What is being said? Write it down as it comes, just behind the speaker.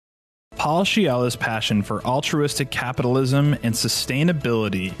Paul Scialla's passion for altruistic capitalism and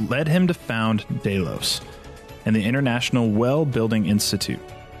sustainability led him to found Delos and the International Well Building Institute,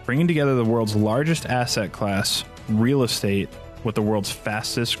 bringing together the world's largest asset class, real estate, with the world's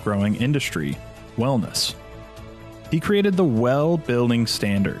fastest growing industry, wellness. He created the Well Building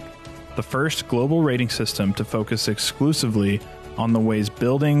Standard, the first global rating system to focus exclusively on the ways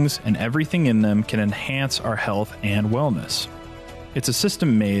buildings and everything in them can enhance our health and wellness. It's a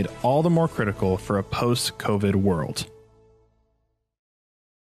system made all the more critical for a post-COVID world.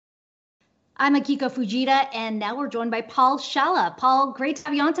 I'm Akiko Fujita, and now we're joined by Paul Scialla. Paul, great to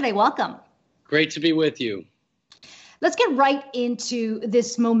have you on today. Welcome. Great to be with you. Let's get right into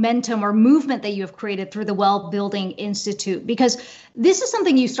this momentum or movement that you have created through the Well Building Institute, because this is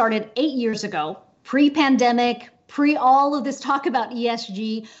something you started 8 years ago, pre-pandemic, pre all of this talk about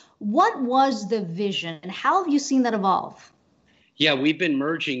ESG. What was the vision, and how have you seen that evolve? Yeah, we've been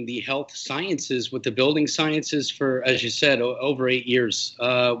merging the health sciences with the building sciences for, as you said, over 8 years.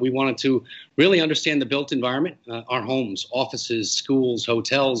 We wanted to really understand the built environment, our homes, offices, schools,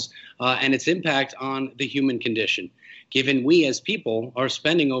 hotels, and its impact on the human condition, given we as people are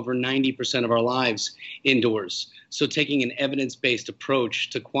spending over 90% of our lives indoors. So taking an evidence-based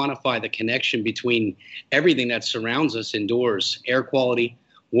approach to quantify the connection between everything that surrounds us indoors, air quality,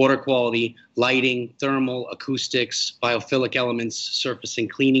 water quality, lighting, thermal, acoustics, biophilic elements, surface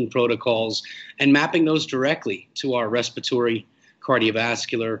and cleaning protocols, and mapping those directly to our respiratory,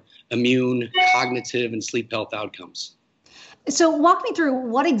 cardiovascular, immune, cognitive, and sleep health outcomes. So walk me through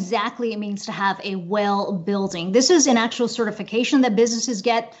what exactly it means to have a well building. This is an actual certification that businesses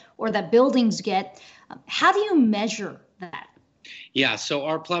get or that buildings get. How do you measure that? Yeah, so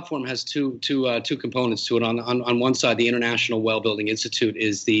our platform has two components to it. On one side, the International Well Building Institute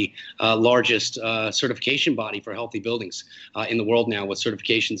is the largest certification body for healthy buildings in the world now, with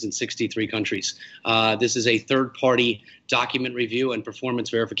certifications in 63 countries. This is a third-party document review and performance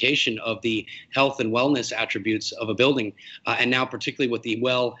verification of the health and wellness attributes of a building, and now particularly with the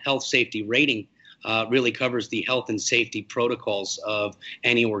Well Health Safety Rating. Really covers the health and safety protocols of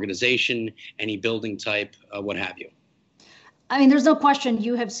any organization, any building type, what have you. I mean, there's no question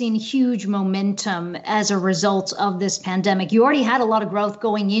you have seen huge momentum as a result of this pandemic. You already had a lot of growth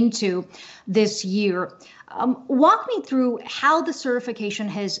going into this year. Walk me through how the certification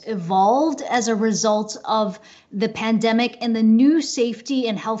has evolved as a result of the pandemic and the new safety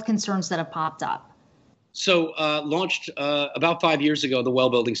and health concerns that have popped up. So launched about 5 years ago, the Well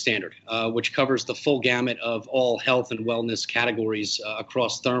Building Standard, which covers the full gamut of all health and wellness categories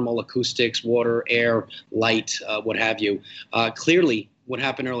across thermal, acoustics, water, air, light, what have you. Clearly, what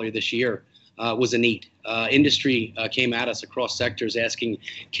happened earlier this year was a need. Industry came at us across sectors asking,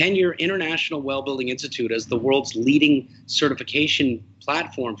 can your International Well Building Institute, as the world's leading certification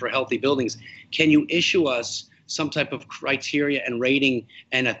platform for healthy buildings, can you issue us some type of criteria and rating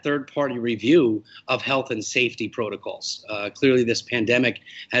and a third-party review of health and safety protocols? Clearly, this pandemic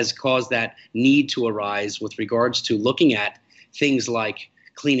has caused that need to arise with regards to looking at things like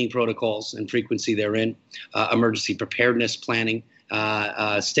cleaning protocols and frequency therein, emergency preparedness planning,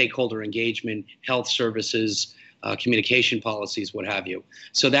 stakeholder engagement, health services, communication policies, what have you.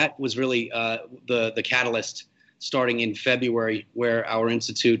 So that was really the catalyst starting in February, where our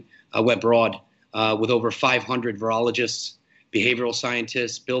institute went broad. With over 500 virologists, behavioral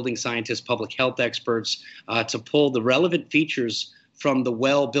scientists, building scientists, public health experts, to pull the relevant features from the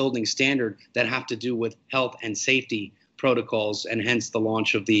Well Building Standard that have to do with health and safety protocols, and hence the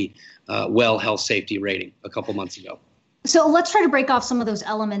launch of the Well Health Safety Rating a couple months ago. So let's try to break off some of those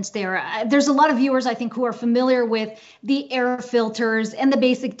elements there. There's a lot of viewers, I think, who are familiar with the air filters and the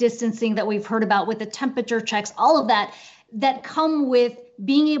basic distancing that we've heard about with the temperature checks, all of that come with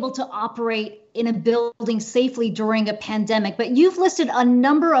being able to operate in a building safely during a pandemic. But you've listed a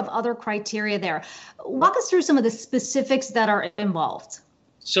number of other criteria there. Walk us through some of the specifics that are involved.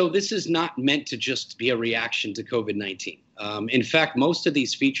 So this is not meant to just be a reaction to COVID-19. In fact, most of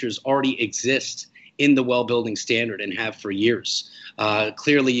these features already exist in the Well Building Standard and have for years.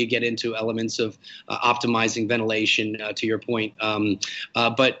 Clearly, you get into elements of optimizing ventilation, to your point,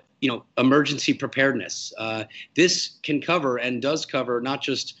 but emergency preparedness. This can cover and does cover not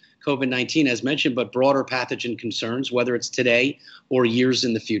just COVID-19 as mentioned, but broader pathogen concerns, whether it's today or years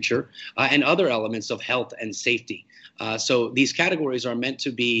in the future, and other elements of health and safety. So these categories are meant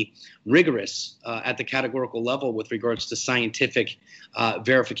to be rigorous at the categorical level with regards to scientific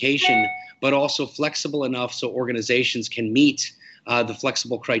verification, but also flexible enough so organizations can meet the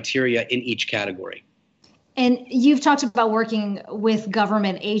flexible criteria in each category. And you've talked about working with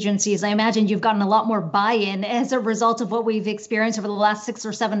government agencies. I imagine you've gotten a lot more buy-in as a result of what we've experienced over the last 6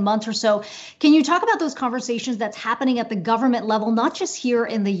 or 7 months or so. Can you talk about those conversations that's happening at the government level, not just here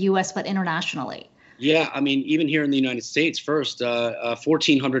in the U.S., but internationally? Yeah, I mean, even here in the United States, first,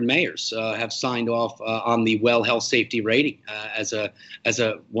 1,400 mayors have signed off on the well health safety rating as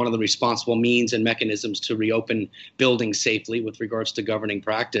one of the responsible means and mechanisms to reopen buildings safely with regards to governing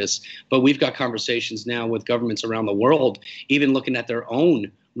practice. But we've got conversations now with governments around the world, even looking at their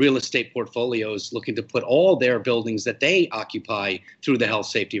own real estate portfolios, looking to put all their buildings that they occupy through the health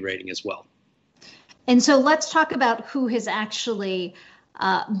safety rating as well. And so let's talk about who has actually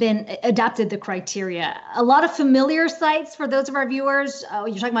been adopted the criteria. A lot of familiar sites for those of our viewers.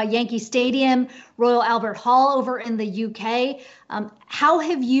 You're talking about Yankee Stadium, Royal Albert Hall over in the UK. How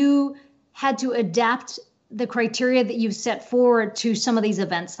have you had to adapt the criteria that you've set forward to some of these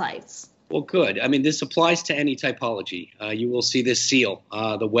event sites? Well, good. I mean, this applies to any typology. You will see this seal,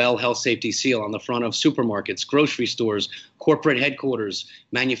 the Well Health Safety seal, on the front of supermarkets, grocery stores, corporate headquarters,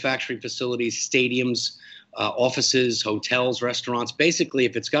 manufacturing facilities, stadiums, offices, hotels, restaurants. Basically,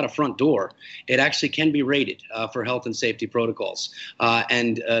 if it's got a front door, it actually can be rated for health and safety protocols.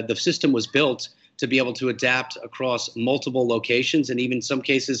 And the system was built to be able to adapt across multiple locations, and even in some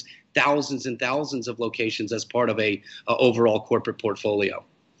cases, thousands and thousands of locations as part of a overall corporate portfolio.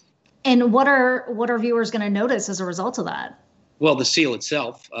 And what are viewers going to notice as a result of that? Well, the seal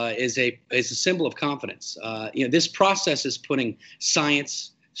itself is a symbol of confidence. This process is putting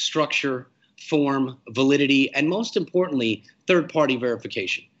science, structure, form, validity, and most importantly, third-party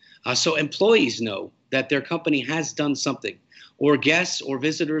verification. So employees know that their company has done something, or guests or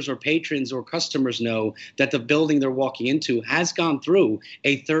visitors or patrons or customers know that the building they're walking into has gone through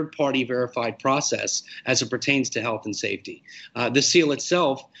a third-party verified process as it pertains to health and safety. The seal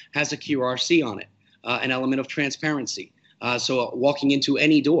itself has a QRC on it, an element of transparency. So walking into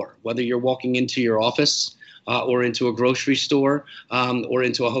any door, whether you're walking into your office, or into a grocery store, or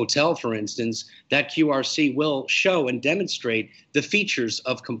into a hotel, for instance, that QRC will show and demonstrate the features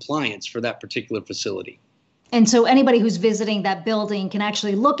of compliance for that particular facility. And so anybody who's visiting that building can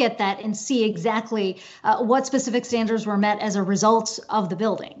actually look at that and see exactly what specific standards were met as a result of the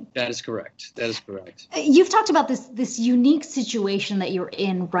building. That is correct. That is correct. You've talked about this unique situation that you're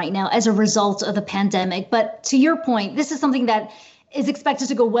in right now as a result of the pandemic. But to your point, this is something that is expected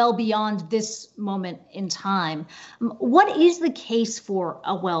to go well beyond this moment in time. What is the case for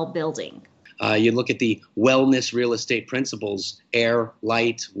a well building? You look at the wellness real estate principles: air,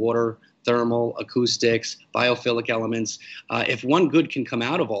 light, water, thermal, acoustics, biophilic elements. If one good can come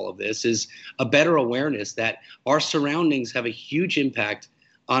out of all of this is a better awareness that our surroundings have a huge impact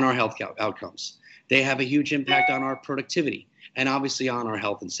on our health outcomes. They have a huge impact on our productivity and obviously on our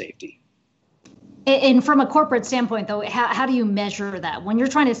health and safety. And from a corporate standpoint, though, how do you measure that? When you're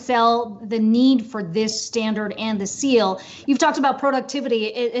trying to sell the need for this standard and the seal, you've talked about productivity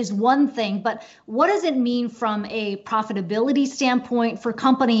is one thing, but what does it mean from a profitability standpoint for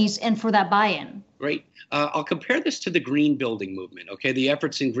companies and for that buy-in? Great. I'll compare this to the green building movement, okay? The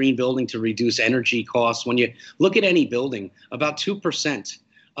efforts in green building to reduce energy costs. When you look at any building, about 2%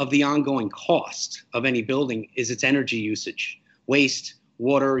 of the ongoing cost of any building is its energy usage, waste,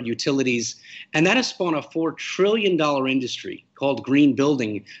 water, utilities, and that has spawned a $4 trillion industry called green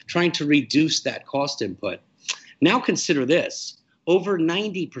building, trying to reduce that cost input. Now consider this: over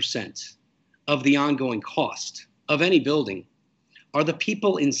 90% of the ongoing cost of any building are the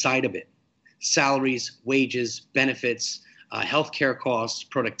people inside of it. Salaries, wages, benefits, healthcare costs,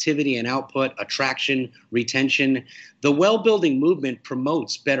 productivity and output, attraction, retention. The well building movement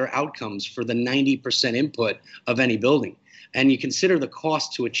promotes better outcomes for the 90% input of any building. And you consider the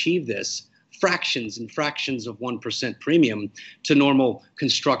cost to achieve this, fractions and fractions of 1% premium to normal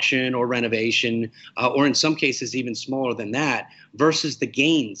construction or renovation, or in some cases even smaller than that, versus the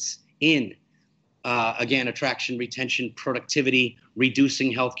gains in, again, attraction, retention, productivity,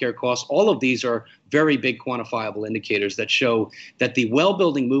 reducing healthcare costs. All of these are very big quantifiable indicators that show that the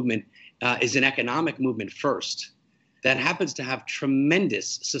well-building movement is an economic movement first that happens to have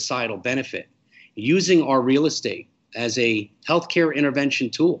tremendous societal benefit, using our real estate as a healthcare intervention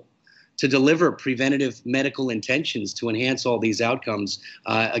tool to deliver preventative medical intentions to enhance all these outcomes.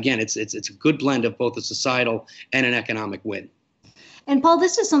 Again, it's a good blend of both a societal and an economic win. And Paul,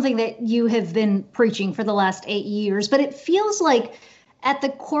 this is something that you have been preaching for the last 8 years, but it feels like At the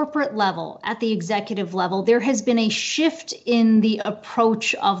corporate level, at the executive level, there has been a shift in the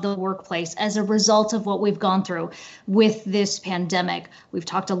approach of the workplace as a result of what we've gone through with this pandemic. We've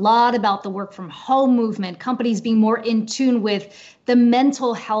talked a lot about the work from home movement, companies being more in tune with the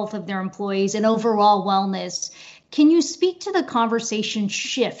mental health of their employees and overall wellness. Can you speak to the conversation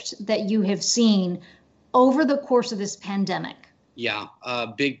shift that you have seen over the course of this pandemic? Yeah,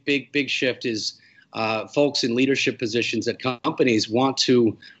 big shift is folks in leadership positions at companies want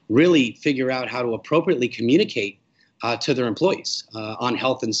to really figure out how to appropriately communicate to their employees on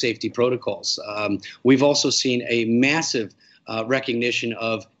health and safety protocols. We've also seen a massive recognition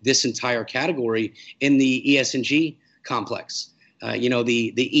of this entire category in the ESG complex.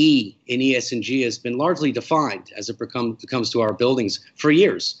 The E in ESG has been largely defined as it comes to our buildings for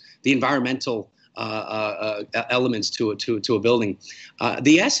years. The environmental elements to a building.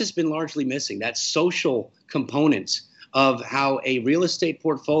 The S has been largely missing, that social component of how a real estate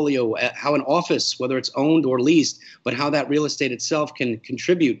portfolio, how an office, whether it's owned or leased, but how that real estate itself can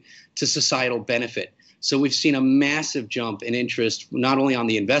contribute to societal benefit. So we've seen a massive jump in interest, not only on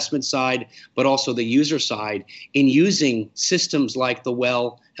the investment side, but also the user side in using systems like the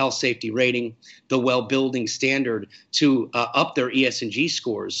WELL Health Safety Rating, the WELL Building Standard to up their ESG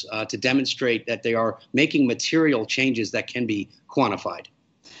scores to demonstrate that they are making material changes that can be quantified.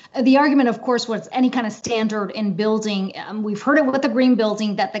 The argument, of course, was any kind of standard in building. We've heard it with the green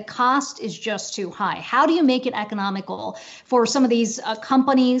building that the cost is just too high. How do you make it economical for some of these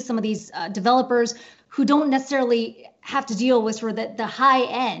companies, some of these developers who don't necessarily have to deal with sort of the high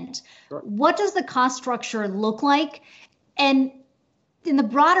end? Sure. What does the cost structure look like? And in the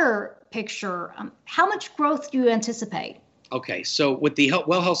broader picture, how much growth do you anticipate? Okay, so with the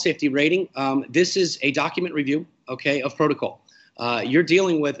WELL Health Safety Rating, this is a document review, of protocol. You're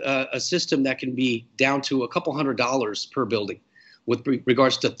dealing with a system that can be down to a couple $100 per building with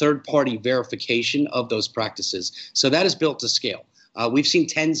regards to third-party verification of those practices. So that is built to scale. We've seen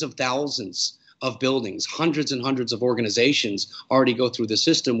tens of thousands of buildings, hundreds and hundreds of organizations already go through the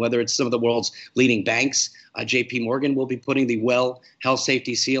system, whether it's some of the world's leading banks. JP Morgan will be putting the WELL Health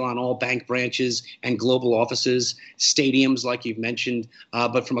Safety Seal on all bank branches and global offices, stadiums like you've mentioned.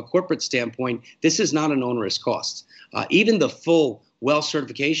 But from a corporate standpoint, this is not an onerous cost. Even the full WELL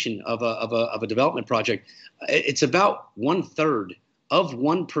certification of a development project, it's about 1/3 of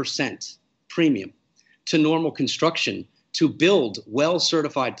 1% premium to normal construction to build WELL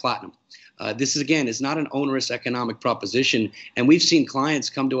certified platinum. This is not an onerous economic proposition. And we've seen clients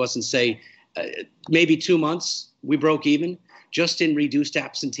come to us and say, maybe 2 months, we broke even just in reduced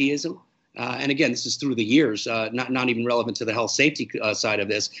absenteeism. And again, this is through the years, not even relevant to the health safety side of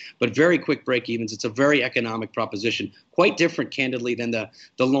this, but very quick break evens. It's a very economic proposition, quite different, candidly, than the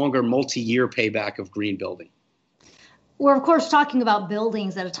longer multi-year payback of green building. We're, of course, talking about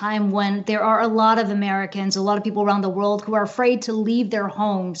buildings at a time when there are a lot of Americans, a lot of people around the world who are afraid to leave their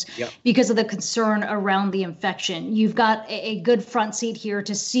homes because of the concern around the infection. You've got a good front seat here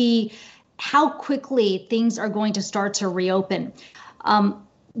to see how quickly things are going to start to reopen.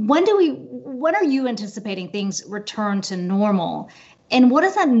 When are you anticipating things return to normal? And what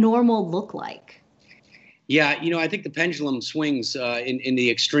does that normal look like? Yeah, I think the pendulum swings in the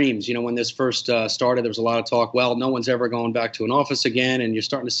extremes. When this first started, there was a lot of talk, well, no one's ever going back to an office again, and you're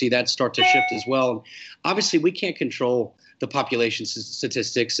starting to see that start to shift as well. And obviously, we can't control the population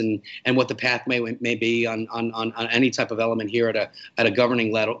statistics and what the path may be on any type of element here at a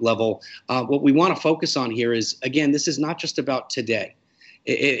governing level. What we want to focus on here is, again, this is not just about today.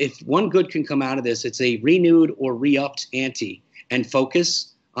 If one good can come out of this, it's a renewed or re-upped ante and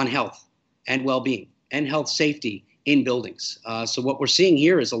focus on health and well-being and health safety in buildings. So what we're seeing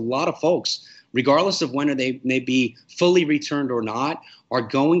here is a lot of folks, regardless of when they may be fully returned or not, are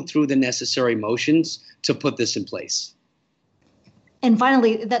going through the necessary motions to put this in place. And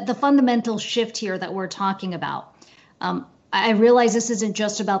finally, the fundamental shift here that we're talking about. I realize this isn't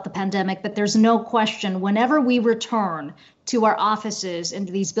just about the pandemic, but there's no question whenever we return to our offices and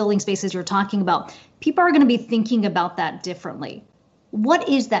these building spaces you're talking about, people are going to be thinking about that differently. What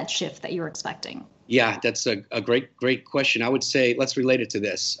is that shift that you're expecting? Yeah, that's a great question. I would say, let's relate it to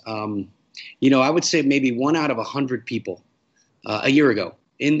this. I would say maybe 1 out of 100 people a year ago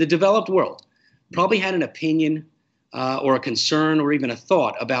in the developed world probably had an opinion or a concern or even a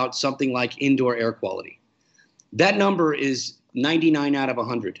thought about something like indoor air quality. That number is 99 out of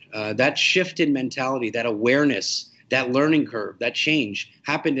 100. That shift in mentality, that awareness, that learning curve, that change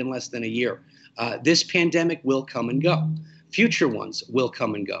happened in less than a year. This pandemic will come and go. Future ones will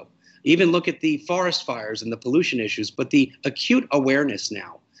come and go. Even look at the forest fires and the pollution issues, but the acute awareness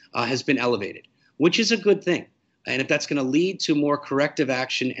now has been elevated, which is a good thing. And if that's going to lead to more corrective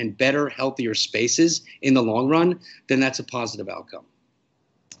action and better, healthier spaces in the long run, then that's a positive outcome.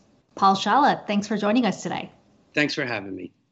 Paul Scialla, thanks for joining us today. Thanks for having me.